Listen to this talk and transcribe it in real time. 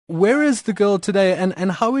Where is the girl today,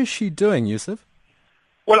 and how is she doing, Yusuf?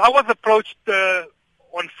 Well, I was approached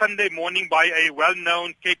on Sunday morning by a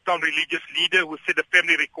well-known Cape Town religious leader who said the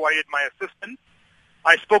family required my assistance.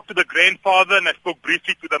 I spoke to the grandfather and I spoke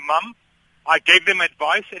briefly to the mum. I gave them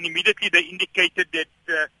advice, and immediately they indicated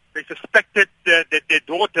that they suspected that their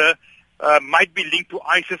daughter might be linked to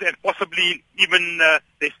ISIS, and possibly even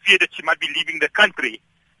they fear that she might be leaving the country.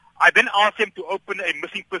 I then asked them to open a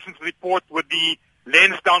missing persons report with the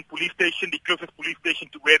Lansdowne police station, the closest police station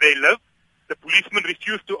to where they live. The policeman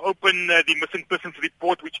refused to open the missing persons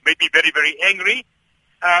report, which made me very, very angry.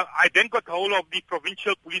 I then got hold of the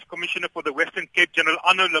Provincial Police Commissioner for the Western Cape, General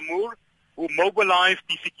Arno Lamour, who mobilized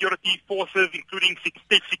the security forces, including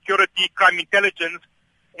state security, crime intelligence.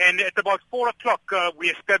 And at about 4 o'clock,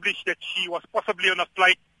 we established that she was possibly on a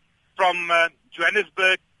flight from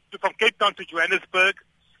from Cape Town to Johannesburg.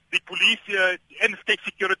 The police and state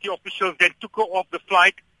security officials then took her off the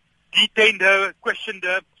flight, detained her, questioned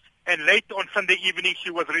her, and late on Sunday evening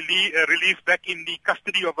she was released back in the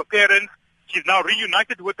custody of her parents. She's now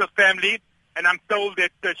reunited with her family, and I'm told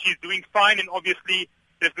that she's doing fine, and obviously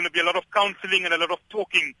there's going to be a lot of counseling and a lot of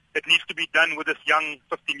talking that needs to be done with this young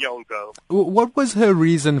 15-year-old girl. What was her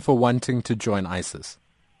reason for wanting to join ISIS?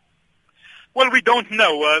 Well, we don't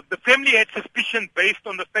know. The family had suspicion based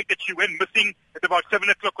on the fact that she went missing at about 7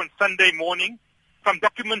 o'clock on Sunday morning. Some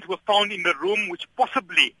documents were found in the room which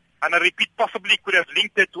possibly, and I repeat, possibly could have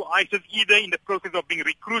linked her to ISIS, either in the process of being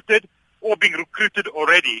recruited or being recruited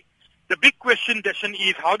already. The big question, Deshan,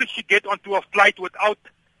 is how did she get onto a flight without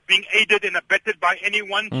being aided and abetted by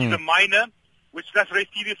anyone? She's a minor, which does raise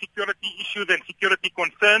serious security issues and security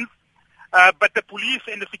concerns. But the police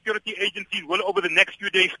and the security agencies will, over the next few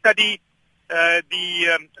days, study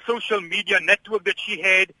the social media network that she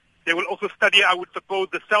had. They will also study, I would suppose,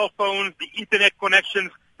 the cell phones, the internet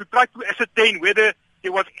connections, to try to ascertain whether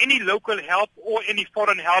there was any local help or any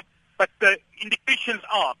foreign help. But the indications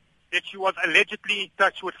are that she was allegedly in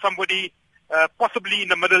touch with somebody, possibly in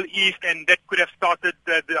the Middle East, and that could have started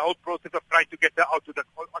the whole process of trying to get her out of the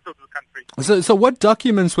country. So what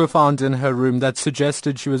documents were found in her room that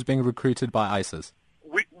suggested she was being recruited by ISIS?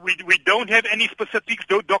 We don't have any specifics.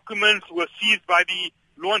 Those documents were seized by the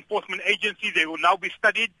law enforcement agencies. They will now be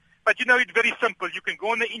studied. But it's very simple. You can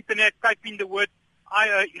go on the internet, type in the word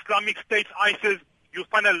Islamic State, ISIS. You'll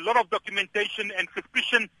find a lot of documentation, and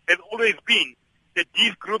suspicion has always been that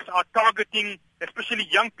these groups are targeting especially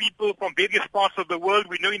young people from various parts of the world.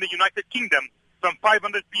 We know in the United Kingdom, some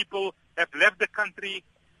 500 people have left the country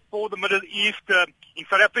for the Middle East. In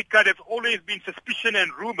South Africa, there's always been suspicion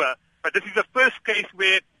and rumor, but this is the first case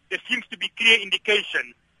where there seems to be clear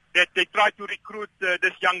indication that they try to recruit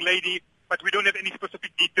this young lady, but we don't have any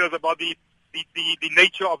specific details about the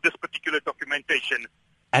nature of this particular documentation.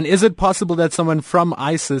 And is it possible that someone from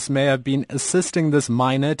ISIS may have been assisting this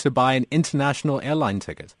minor to buy an international airline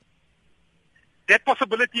ticket? That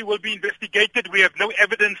possibility will be investigated. We have no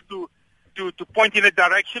evidence to point in that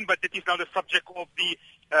direction, but it is now the subject of the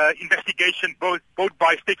investigation both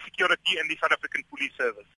by state security and the South African Police Service.